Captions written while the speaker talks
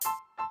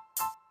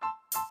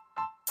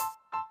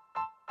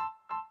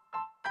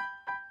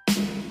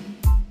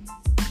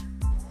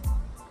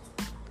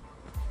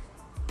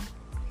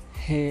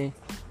Hey,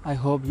 I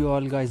hope you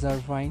all guys are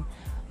fine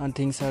and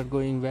things are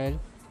going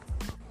well.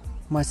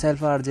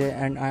 Myself RJ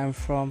and uh,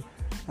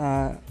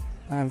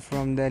 I am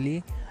from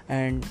Delhi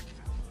and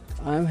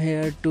I'm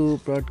here to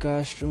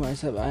broadcast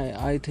myself.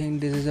 I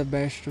think this is the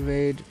best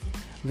way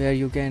where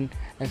you can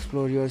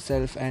explore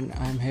yourself, and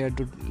I'm here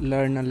to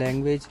learn a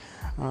language,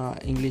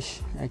 English.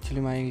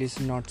 Actually, my English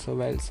is not so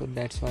well, so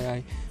that's why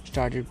I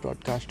started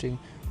broadcasting,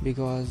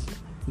 because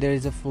there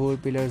is a four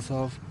pillars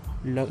of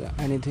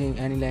anything,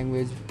 any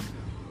language,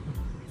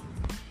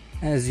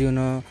 as you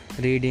know: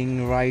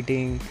 reading,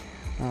 writing,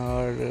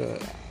 or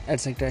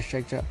etc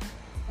etc.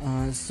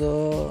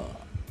 So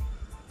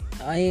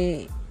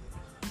I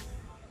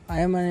I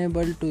am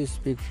unable to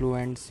speak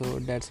fluent, so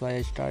that's why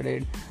I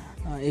started.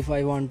 If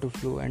I want to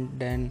fluent,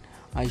 then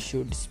I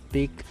should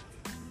speak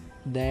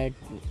that.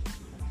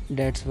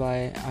 That's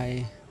why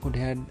I could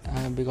have,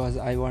 because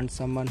I want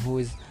someone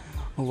who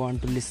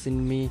want to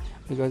listen me,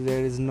 because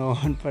there is no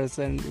one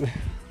person.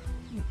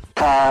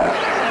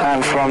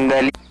 I'm from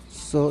Delhi.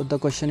 So the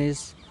question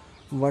is,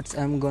 what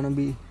I'm gonna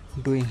be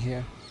doing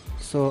here?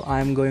 So um,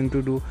 I'm going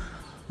to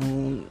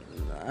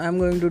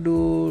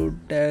do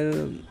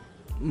tell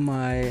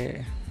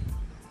my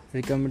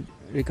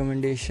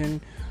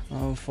recommendation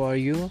for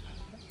you,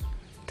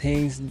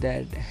 things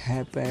that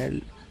help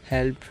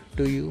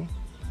to you.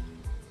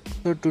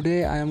 So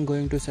today I am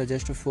going to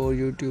suggest 4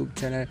 YouTube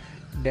channel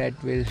that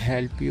will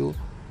help you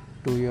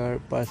to your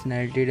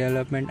personality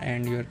development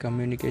and your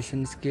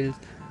communication skills.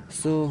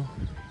 So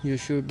you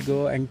should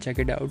go and check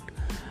it out,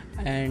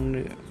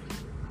 and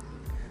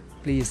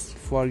please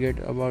forget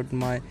about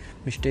my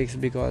mistakes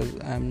because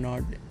I am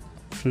not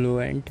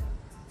fluent.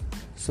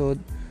 So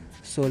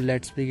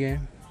let's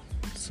begin.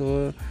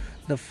 So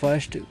the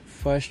first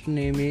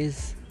name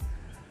is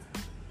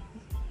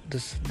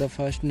the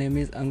first name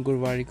is Ankur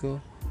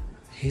Wariko.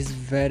 He's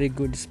very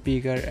good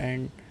speaker,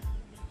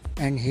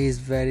 and he is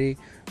very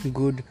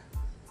good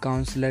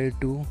counselor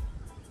too.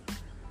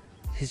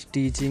 He's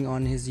teaching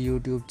on his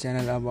YouTube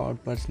channel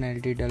about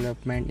personality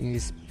development,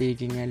 English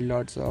speaking, and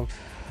lots of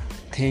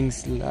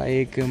things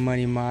like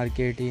money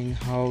marketing,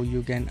 how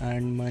you can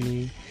earn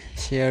money,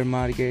 share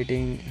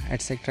marketing,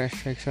 etc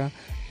etc.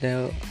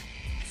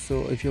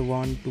 So if you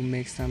want to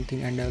make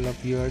something and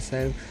develop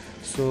yourself,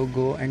 so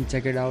go and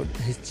check it out,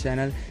 his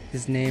channel.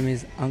 His name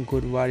is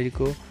Ankur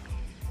Wariko.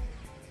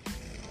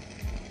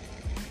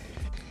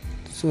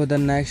 So the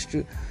next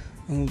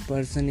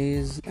person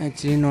is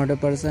actually not a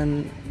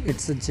person,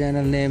 it's a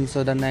channel name.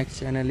 So the next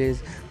channel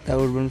is The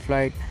Urban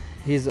Flight.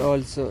 He's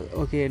also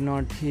okay,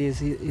 not he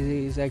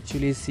is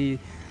actually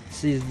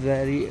she's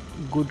very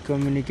good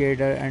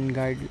communicator and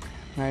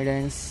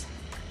guidance.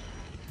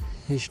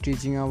 He's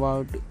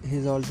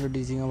also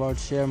teaching about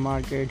share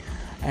market,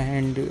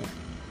 and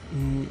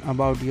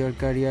about your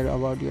career,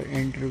 about your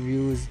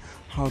interviews,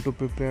 how to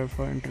prepare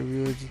for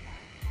interviews.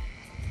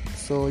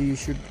 So you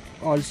should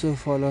also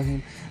follow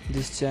him,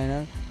 this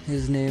channel.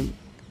 His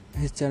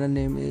channel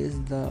name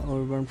is The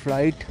Urban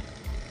Flight.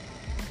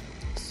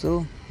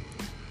 So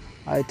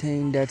I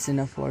think that's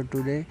enough for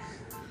today.